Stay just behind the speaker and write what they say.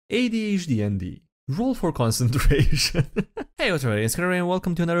ADHD and D. Roll for concentration. Hey, what's up, it's SkyDieRay and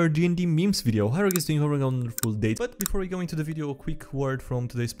welcome to another DnDMemes video. How are you guys doing? Having a wonderful day. But before we go into the video, a quick word from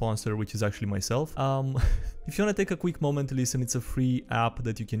today's sponsor, which is actually myself. If you want to take a quick moment to listen, it's a free app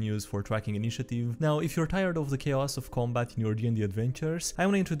that you can use for tracking initiative. Now, if you're tired of the chaos of combat in your D&D adventures, I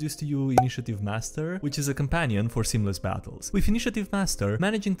want to introduce to you Initiative Master, which is a companion for seamless battles. With Initiative Master,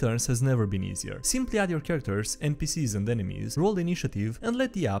 managing turns has never been easier. Simply add your characters, NPCs and enemies, roll the initiative, and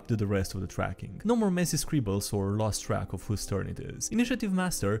let the app do the rest of the tracking. No more messy scribbles or lost track of whose turn it is. Initiative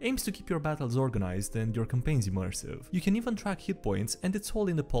Master aims to keep your battles organized and your campaigns immersive. You can even track hit points, and it's all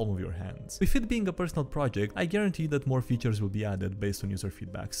in the palm of your hands. With it being a personal project, I guarantee that more features will be added based on user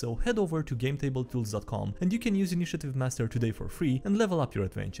feedback, so head over to GameTableTools.com and you can use Initiative Master today for free and level up your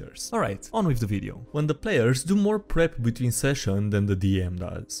adventures. Alright, on with the video. When the players do more prep between sessions than the DM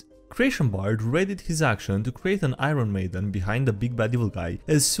does. Creation Bard readied his action to create an Iron Maiden behind the big bad evil guy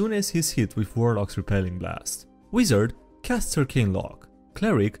as soon as he's hit with Warlock's Repelling Blast. Wizard casts Arcane Lock.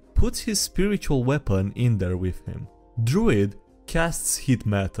 Cleric puts his spiritual weapon in there with him. Druid casts Heat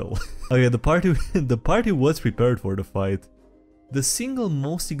Metal. Oh yeah, the party was prepared for the fight. The single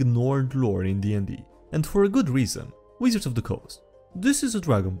most ignored lore in D&D, and for a good reason. Wizards of the Coast. This is a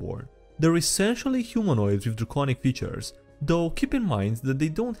Dragonborn. They're essentially humanoids with draconic features, though keep in mind that they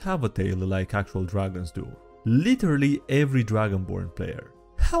don't have a tail like actual dragons do. Literally every Dragonborn player.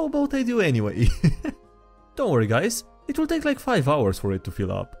 How about I do anyway? Don't worry guys, it will take like 5 hours for it to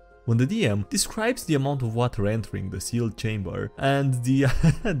fill up. When the DM describes the amount of water entering the sealed chamber and the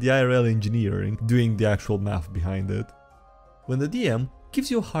IRL engineering doing the actual math behind it. When the DM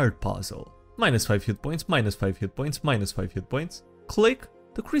gives you a hard puzzle. -5 hit points, -5 hit points, -5 hit points. Click,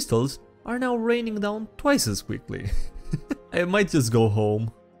 the crystals are now raining down twice as quickly. I might just go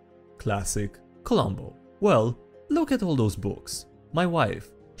home. Classic. Columbo. Well, look at all those books. My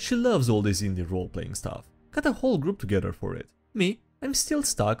wife, she loves all this indie role-playing stuff. Got a whole group together for it. Me, I'm still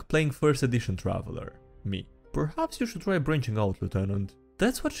stuck playing 1st edition Traveler. Me, perhaps you should try branching out, Lieutenant.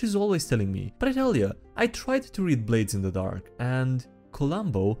 That's what she's always telling me, but I tell ya, I tried to read Blades in the Dark, and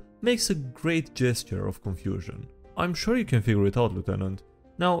Columbo makes a great gesture of confusion. I'm sure you can figure it out, Lieutenant.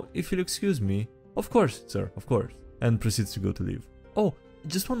 Now, if you'll excuse me... Of course, sir, of course. And proceeds to go to leave. Oh,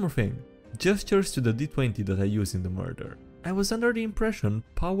 just one more thing. Gestures to the D20 that I use in the murder. I was under the impression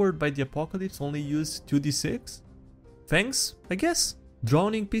Powered by the Apocalypse only used 2d6? Thanks, I guess.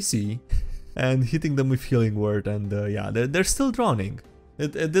 Drowning PC and hitting them with Healing Word, and yeah, they're still drowning.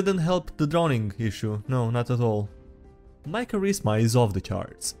 It didn't help the drowning issue, no, not at all. My charisma is off the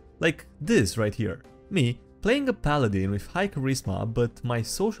charts. Like this right here. Me, playing a paladin with high charisma, but my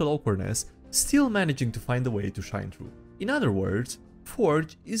social awkwardness still managing to find a way to shine through. In other words,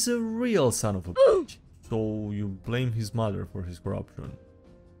 Forge is a real son of a bitch. So you blame his mother for his corruption.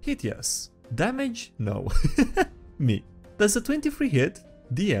 Hit yes. Damage no. Me. Does a 23 hit?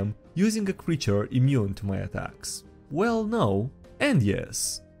 DM using a creature immune to my attacks. Well, no. And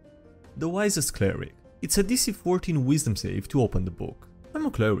yes. The Wisest Cleric. It's a DC 14 Wisdom save to open the book. I'm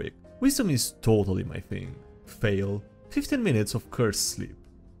a cleric. Wisdom is totally my thing. Fail. 15 minutes of cursed sleep.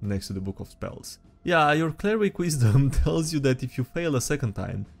 Next to the Book of Spells. Yeah, your cleric wisdom tells you that if you fail a second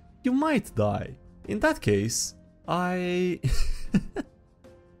time, you might die. In that case,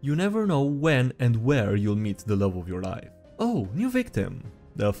 You never know when and where you'll meet the love of your life. Oh, new victim.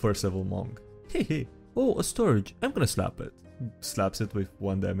 The first level monk. Hehe. Oh, a storage. I'm gonna slap it. Slaps it with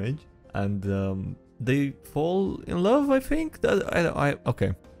 1 damage. And they fall in love, I think?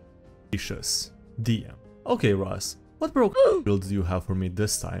 Okay. Vicious. DM. Okay, Ross. What broke build do you have for me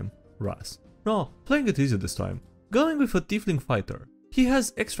this time? Russ. No, playing it easy this time. Going with a tiefling fighter. He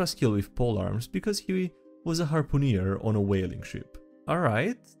has extra skill with polearms because he was a harpooner on a whaling ship.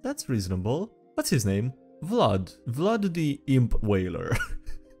 Alright, that's reasonable. What's his name? Vlad. Vlad the Imp Whaler.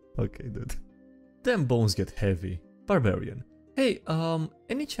 Okay, dude. Damn bones get heavy. Barbarian. Hey,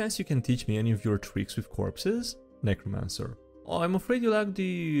 any chance you can teach me any of your tricks with corpses? Necromancer. Oh, I'm afraid you lack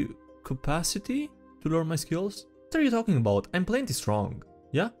the capacity to learn my skills? What are you talking about? I'm plenty strong.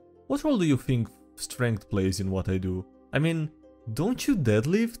 Yeah? What role do you think strength plays in what I do? I mean, don't you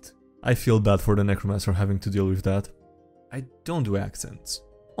deadlift? I feel bad for the Necromancer having to deal with that. I don't do accents.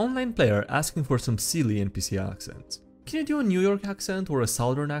 Online player asking for some silly NPC accents. Can you do a New York accent or a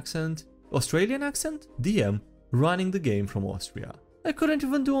Southern accent? Australian accent? DM, running the game from Austria. I couldn't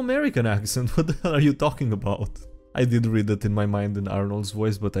even do American accent, what the hell are you talking about? I did read it in my mind in Arnold's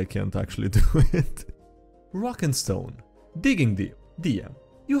voice, but I can't actually do it. Rock and Stone. Digging deep. DM.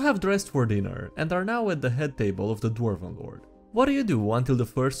 You have dressed for dinner and are now at the head table of the Dwarven Lord. What do you do until the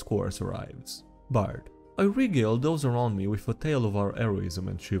first course arrives? Bard. I regale those around me with a tale of our heroism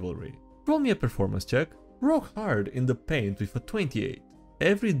and chivalry. Roll me a performance check. Rock hard in the paint with a 28.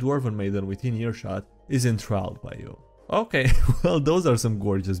 Every dwarven maiden within earshot is enthralled by you. Okay, well, those are some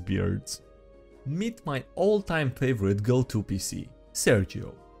gorgeous beards. Meet my all-time favorite go-to PC,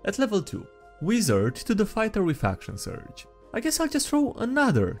 Sergio. At level 2, Wizard to the fighter with Action Surge. I guess I'll just throw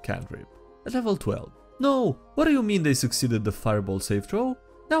another cantrip. At level 12. No, what do you mean they succeeded the Fireball save throw?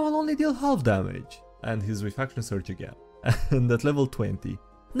 Now I'll only deal half damage. And he's with Action Surge again. And at level 20.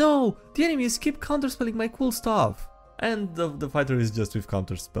 No, the enemies keep counterspelling my cool stuff. And the fighter is just with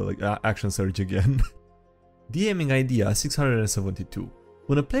counterspell Action Surge again. DMing idea 672.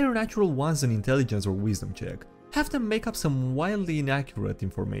 When a player natural wants an intelligence or wisdom check, have them make up some wildly inaccurate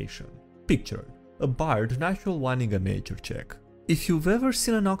information. Picture, a bard natural wanting a nature check. If you've ever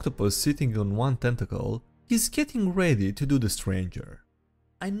seen an octopus sitting on one tentacle, he's getting ready to do the stranger.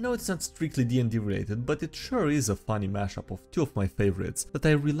 I know it's not strictly D&D related, but it sure is a funny mashup of two of my favorites that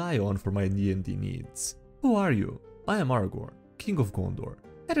I rely on for my D&D needs. Who are you? I am Aragorn, King of Gondor.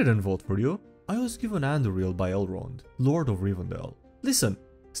 I didn't vote for you. I was given Anduril by Elrond, Lord of Rivendell. Listen,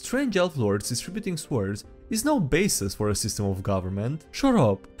 strange elf lords distributing swords is no basis for a system of government. Shut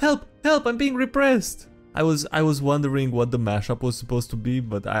up! Help! Help! I'm being repressed! I was wondering what the mashup was supposed to be,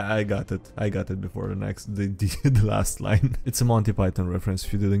 but I got it. I got it before the last line. It's a Monty Python reference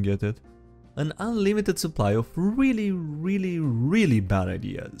if you didn't get it. An unlimited supply of really bad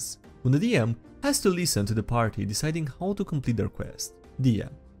ideas. When the DM has to listen to the party deciding how to complete their quest.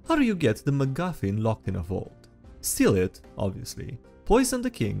 DM. How do you get the MacGuffin locked in a vault? Steal it, obviously. Poison the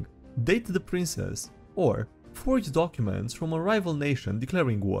king, date the princess, or forge documents from a rival nation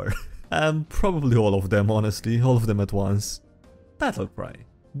declaring war. Probably all of them, honestly, all of them at once. Battlecry,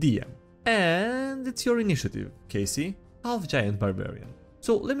 DM. And it's your initiative, Casey, half-giant barbarian.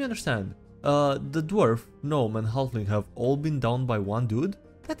 So let me understand, the dwarf, gnome and halfling have all been downed by one dude?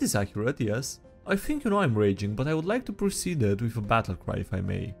 That is accurate, yes. I think you know I'm raging, but I would like to proceed it with a battlecry if I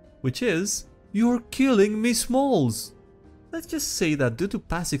may. Which is, you're killing me smalls! Let's just say that due to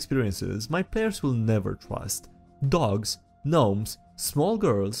past experiences, my players will never trust dogs, gnomes, small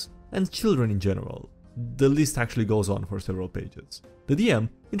girls, and children in general. The list actually goes on for several pages. The DM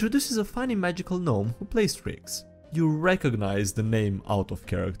introduces a funny magical gnome who plays tricks. You recognize the name out of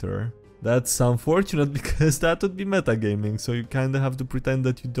character. That's unfortunate because that would be metagaming, so you kinda have to pretend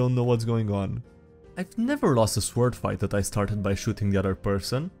that you don't know what's going on. I've never lost a sword fight that I started by shooting the other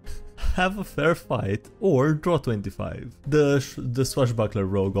person. Have a fair fight or draw 25. The swashbuckler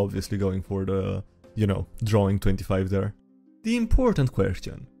rogue obviously going for the, you know, drawing 25 there. The important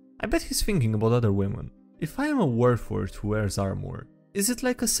question. I bet he's thinking about other women. If I am a warforged who wears armor, is it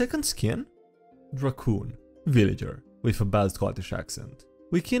like a second skin? Dracoon, villager, with a bad Scottish accent.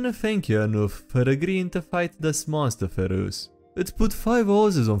 We canna thank you enough for agreeing to fight this monster for us. It put 5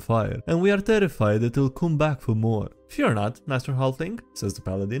 houses on fire, and we are terrified that it'll come back for more. Fear not, Master Halfling, says the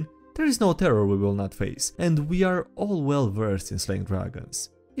paladin. There is no terror we will not face, and we are all well versed in slaying dragons.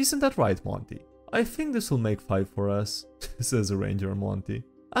 Isn't that right, Monty? I think this will make 5 for us, says the ranger Monty.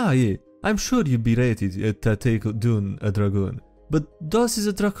 Ah, yeah, I'm sure you'd be ready to take down a dragoon. But this is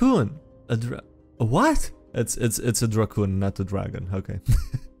a dracoon. A what? It's a dracoon, not a dragon, okay.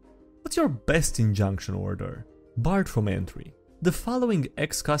 What's your best injunction order? Barred from entry. The following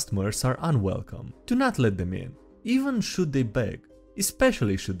ex-customers are unwelcome. Do not let them in, even should they beg.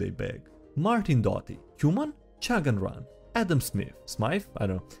 Especially should they beg. Martin Doughty, human, chug and run. Adam Smythe, I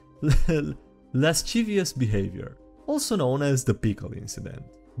don't know. Lascivious behavior, also known as the pickle incident.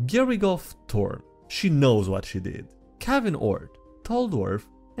 Gerrigoff Thorn, she knows what she did. Kevin Ort, tall dwarf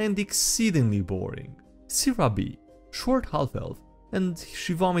and exceedingly boring. Syrah B, short half-elf, and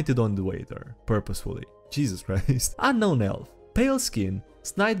she vomited on the waiter, purposefully. Jesus Christ. Unknown elf, pale skin,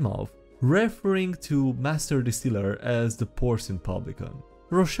 snide mouth, referring to Master Distiller as the porcine publican.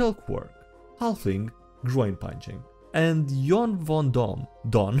 Rochelle Quark, halfling, groin punching. And Jon von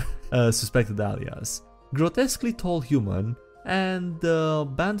Don, suspected alias, grotesquely tall human, and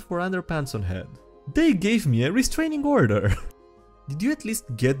banned for underpants on head. They gave me a restraining order. Did you at least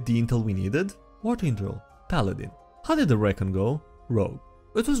get the intel we needed? What intel? Paladin. How did the recon go? Rogue.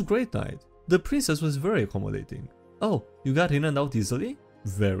 It was great night. The princess was very accommodating. Oh, you got in and out easily?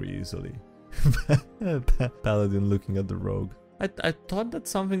 Very easily. Paladin looking at the rogue. I thought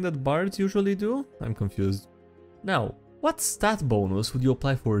that's something that bards usually do? I'm confused. Now, what stat bonus would you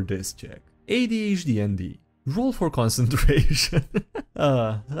apply for this check? ADHD and D. Roll for concentration.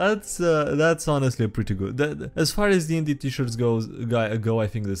 That's honestly pretty good. As far as D&D t-shirts go, I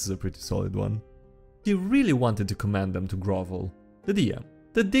think this is a pretty solid one. He really wanted to command them to grovel. The DM.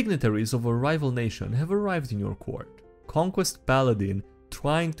 The dignitaries of a rival nation have arrived in your court. Conquest Paladin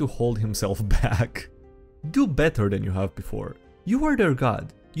trying to hold himself back. Do better than you have before. You are their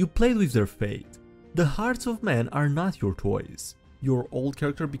god. You played with their fate. The hearts of men are not your toys. Your old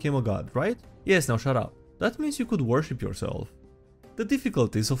character became a god, right? Yes, now shut up. That means you could worship yourself. The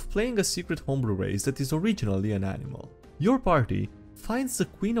difficulties of playing a secret homebrew race that is originally an animal. Your party finds the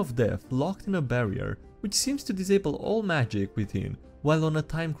Queen of Death locked in a barrier which seems to disable all magic within while on a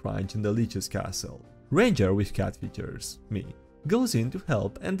time crunch in the Lich's castle. Ranger with cat features, me, goes in to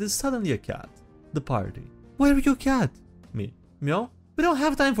help and is suddenly a cat. The party. Where are your cat? Me. Meow? We don't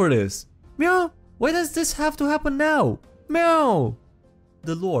have time for this. Meow? Why does this have to happen now? Meow!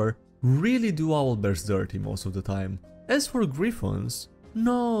 The lore really do owlbears dirty most of the time. As for griffons,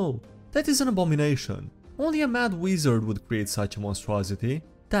 no, that is an abomination. Only a mad wizard would create such a monstrosity.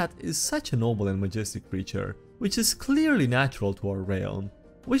 That is such a noble and majestic creature, which is clearly natural to our realm.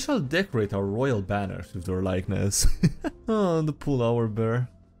 We shall decorate our royal banners with their likeness. Oh, the poor owlbear.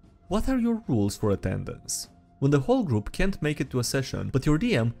 What are your rules for attendance? When the whole group can't make it to a session, but your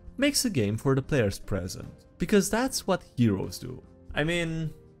DM makes a game for the players present. Because that's what heroes do. I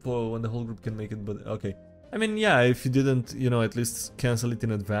mean, for when the whole group can make it, but okay. I mean, yeah, if you didn't, at least cancel it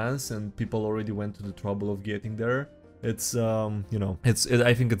in advance and people already went to the trouble of getting there, it's,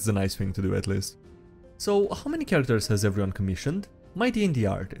 I think it's the nice thing to do at least. So, how many characters has everyone commissioned? My D&D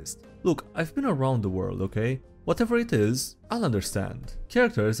artist. Look, I've been around the world, okay? Whatever it is, I'll understand.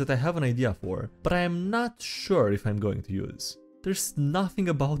 Characters that I have an idea for, but I am not sure if I'm going to use. There's nothing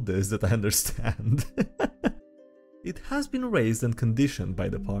about this that I understand. It has been raised and conditioned by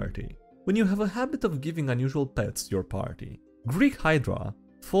the party. When you have a habit of giving unusual pets to your party. Greek Hydra,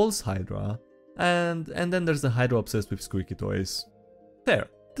 False Hydra, and then there's the Hydra obsessed with squeaky toys. Fair,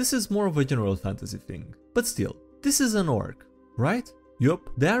 this is more of a general fantasy thing. But still, this is an orc, right? Yup,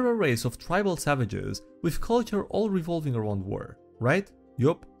 they are a race of tribal savages with culture all revolving around war, right?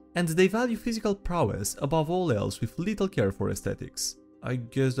 Yup, and they value physical prowess above all else with little care for aesthetics. I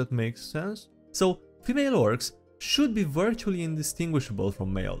guess that makes sense? So, female orcs should be virtually indistinguishable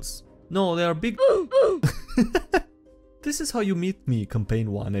from males. No, they are big. This is how you meet me,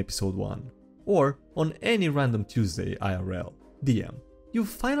 Campaign 1, Episode 1. Or on any random Tuesday IRL. DM. You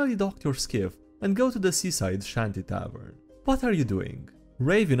finally docked your skiff and go to the seaside shanty tavern. What are you doing?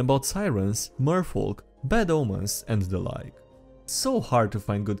 Raving about sirens, merfolk, bad omens, and the like. So hard to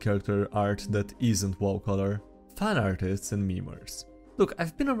find good character art that isn't WoW color. Fan artists and memers. Look,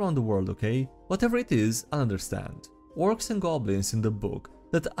 I've been around the world, okay? Whatever it is, I'll understand. Orcs and goblins in the book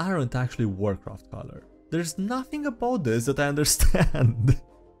that aren't actually Warcraft color. There's nothing about this that I understand.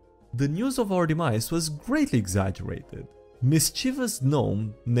 The news of our demise was greatly exaggerated. Mischievous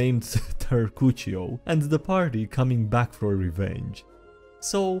gnome named Tercuccio and the party coming back for revenge.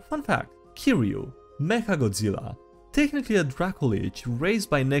 So, fun fact, Kiryu, Mechagodzilla, technically a Dracolich raised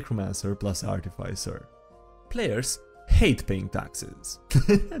by Necromancer plus Artificer. Players hate paying taxes.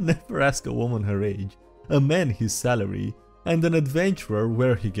 Never ask a woman her age, a man his salary, and an adventurer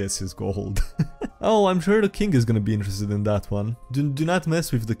where he gets his gold. Oh, I'm sure the king is gonna be interested in that one. Do not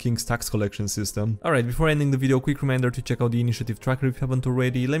mess with the king's tax collection system. Alright, before ending the video, quick reminder to check out the initiative tracker if you haven't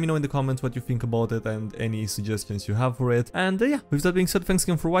already. Let me know in the comments what you think about it and any suggestions you have for it. And yeah, with that being said, thanks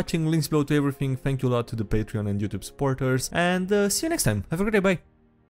again for watching. Links below to everything. Thank you a lot to the Patreon and YouTube supporters. And see you next time. Have a great day, bye.